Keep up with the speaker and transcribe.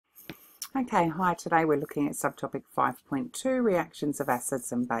Okay, hi, today we're looking at subtopic 5.2, reactions of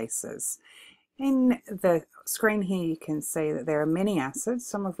acids and bases. In the screen here you can see that there are many acids,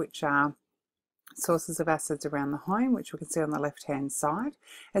 some of which are sources of acids around the home, which we can see on the left hand side,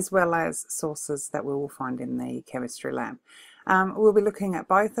 as well as sources that we will find in the chemistry lab. We'll be looking at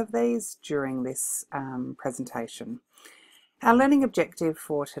both of these during this presentation. Our learning objective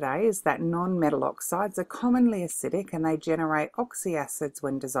for today is that non-metal oxides are commonly acidic and they generate oxyacids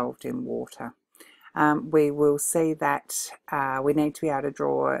when dissolved in water. We will see that we need to be able to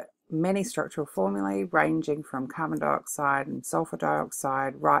draw many structural formulae ranging from carbon dioxide and sulfur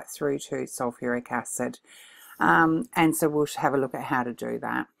dioxide right through to sulfuric acid. And so we'll have a look at how to do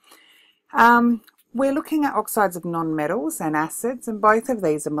that. We're looking at oxides of nonmetals and acids, and both of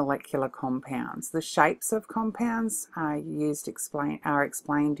these are molecular compounds. The shapes of compounds are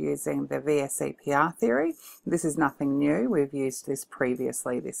explained using the VSEPR theory. This is nothing new. We've used this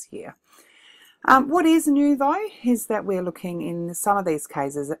previously this year. What is new though is that we're looking in some of these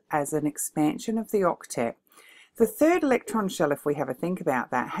cases as an expansion of the octet. The third electron shell, if we have a think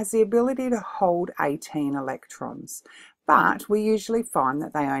about that, has the ability to hold 18 electrons, but we usually find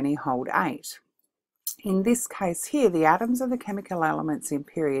that they only hold 8. In this case here, the atoms of the chemical elements in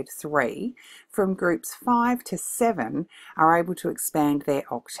period 3, from groups 5 to 7, are able to expand their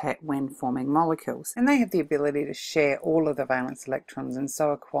octet when forming molecules. And they have the ability to share all of the valence electrons and so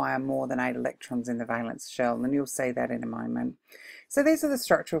acquire more than 8 electrons in the valence shell, and you'll see that in a moment. So these are the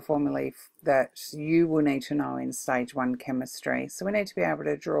structural formulae that you will need to know in stage 1 chemistry. So we need to be able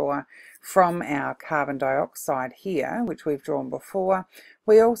to draw from our carbon dioxide here, which we've drawn before.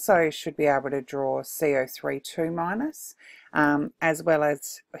 We also should be able to draw CO3 2-, as well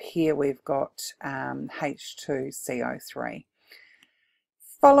as here we've got H2CO3.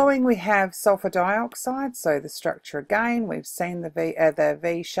 Following we have sulfur dioxide, so the structure again, we've seen the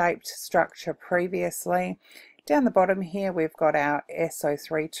V-shaped structure previously. Down the bottom here we've got our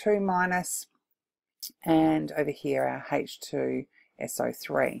SO3 2-, and over here our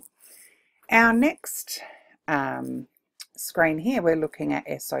H2SO3. Our next screen here we're looking at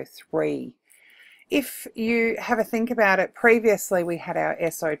SO3. If you have a think about it, previously we had our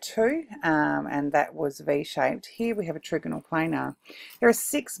SO2 and that was V-shaped. Here we have a trigonal planar. There are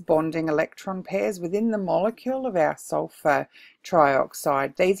 6 bonding electron pairs within the molecule of our sulfur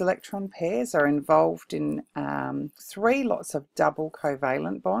trioxide. These electron pairs are involved in 3 lots of double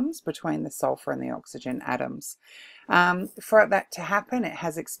covalent bonds between the sulfur and the oxygen atoms. For that to happen, it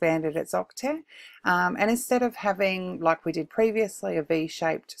has expanded its octet, and instead of having, like we did previously, a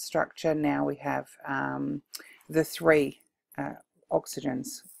V-shaped structure, now we have the 3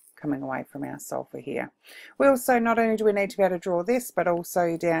 oxygens coming away from our sulfur here. We also, not only do we need to be able to draw this, but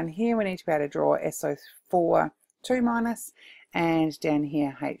also down here we need to be able to draw SO4 2-, and down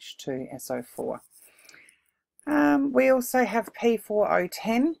here H2SO4. We also have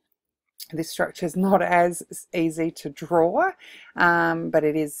P4O10. This structure is not as easy to draw, but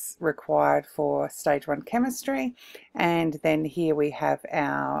it is required for stage 1 chemistry. And then here we have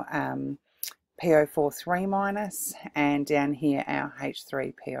our PO4 3-, and down here our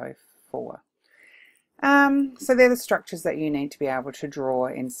H3PO4. So they're the structures that you need to be able to draw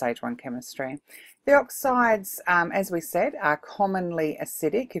in stage 1 chemistry. The oxides, as we said, are commonly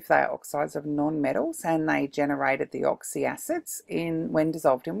acidic if they are oxides of nonmetals, and they generated the oxyacids when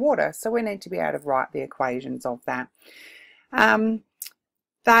dissolved in water. So we need to be able to write the equations of that.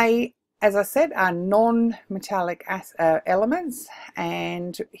 They, as I said, are non-metallic elements,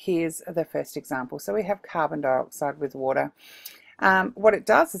 and here's the first example. So we have carbon dioxide with water. What it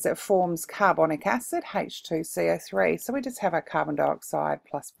does is it forms carbonic acid, H2CO3. So we just have our carbon dioxide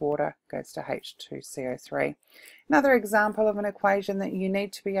plus water goes to H2CO3. Another example of an equation that you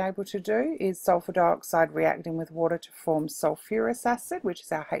need to be able to do is sulfur dioxide reacting with water to form sulfurous acid, which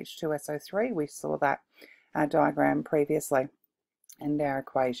is our H2SO3. We saw that diagram previously, and our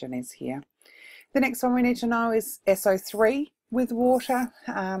equation is here. The next one we need to know is SO3 with water,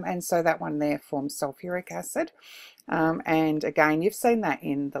 and so that one there forms sulfuric acid. And again, you've seen that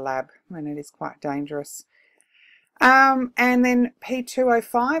in the lab, and it is quite dangerous. And then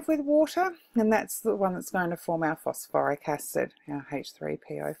P2O5 with water, and that's the one that's going to form our phosphoric acid, our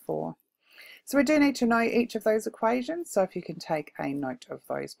H3PO4. So we do need to know each of those equations, so if you can take a note of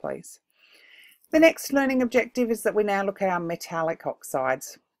those, please. The next learning objective is that we now look at our metallic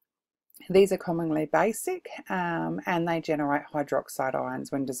oxides. These are commonly basic, and they generate hydroxide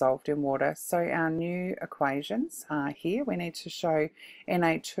ions when dissolved in water. So our new equations are here. We need to show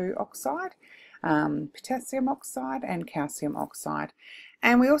Na2 oxide, potassium oxide and calcium oxide.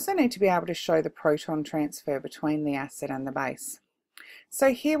 And we also need to be able to show the proton transfer between the acid and the base.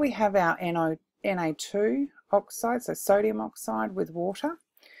 So here we have our Na2 oxide, so sodium oxide with water.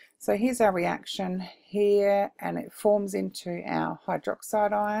 So here's our reaction here, and it forms into our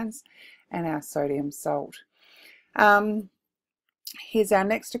hydroxide ions and our sodium salt. Here's our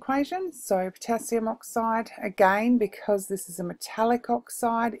next equation. So potassium oxide, again, because this is a metallic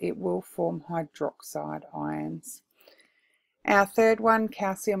oxide, it will form hydroxide ions. Our third one,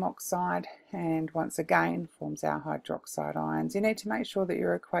 calcium oxide, and once again forms our hydroxide ions. You need to make sure that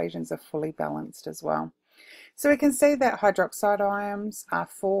your equations are fully balanced as well. So we can see that hydroxide ions are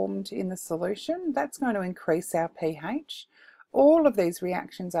formed in the solution. That's going to increase our pH. All of these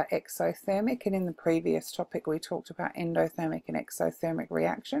reactions are exothermic, and in the previous topic we talked about endothermic and exothermic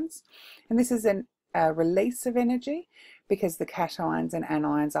reactions. And this is a release of energy because the cations and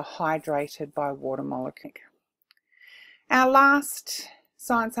anions are hydrated by water molecule. Our last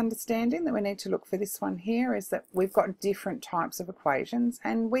science understanding that we need to look for this one here is that we've got different types of equations,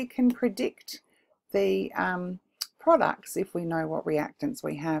 and we can predict the products if we know what reactants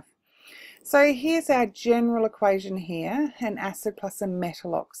we have. So here's our general equation here, an acid plus a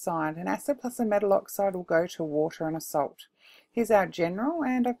metal oxide. An acid plus a metal oxide will go to water and a salt. Here's our general,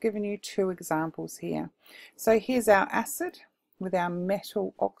 and I've given you two examples here. So here's our acid with our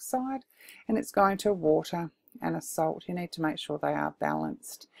metal oxide, and it's going to water and a salt. You need to make sure they are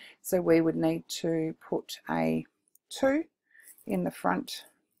balanced. So we would need to put a 2 in the front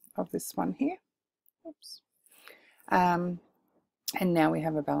of this one here. Oops. And now we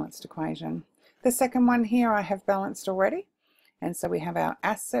have a balanced equation. The second one here I have balanced already, and so we have our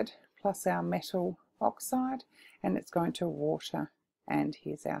acid plus our metal oxide, and it's going to water, and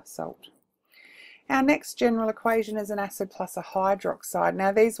here's our salt. Our next general equation is an acid plus a hydroxide.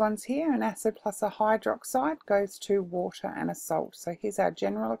 Now these ones here, an acid plus a hydroxide goes to water and a salt. So here's our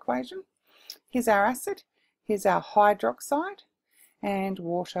general equation. Here's our acid, here's our hydroxide, and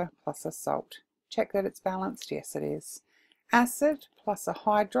water plus a salt. Check that it's balanced. Yes, it is. Acid plus a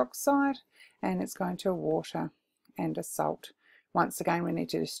hydroxide, and it's going to water and a salt. Once again, we need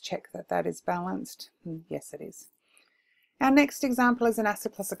to just check that that is balanced. Yes, it is. Our next example is an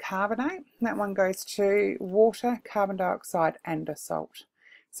acid plus a carbonate. That one goes to water, carbon dioxide, and a salt.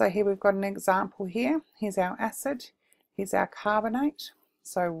 So here we've got an example here. Here's our acid, here's our carbonate,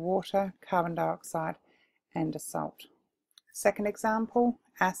 so water, carbon dioxide, and a salt. Second example,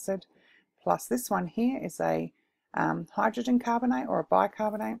 acid plus this one here is a hydrogen carbonate or a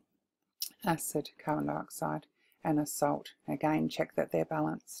bicarbonate, acid, carbon dioxide, and a salt. Again, check that they're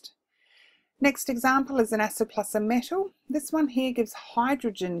balanced. Next example is an acid plus a metal. This one here gives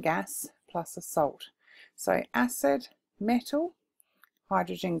hydrogen gas plus a salt. So acid, metal,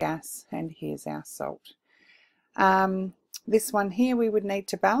 hydrogen gas, and here's our salt. This one here we would need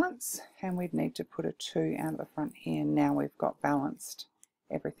to balance, and we'd need to put a 2 out of the front here. Now we've got balanced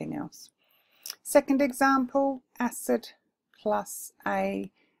everything else. Second example, acid plus a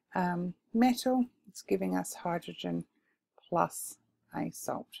metal. It's giving us hydrogen plus a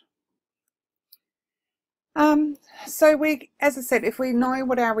salt. So we, as I said, if we know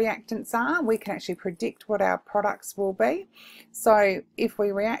what our reactants are, we can actually predict what our products will be. So if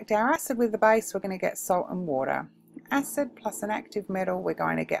we react our acid with the base, we're going to get salt and water. Acid plus an active metal, we're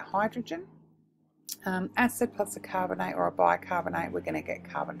going to get hydrogen. Acid plus a carbonate or a bicarbonate, we're going to get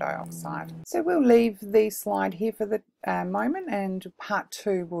carbon dioxide. So we'll leave the slide here for the moment, and part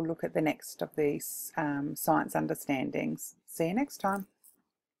 2 we'll look at the next of these science understandings. See you next time.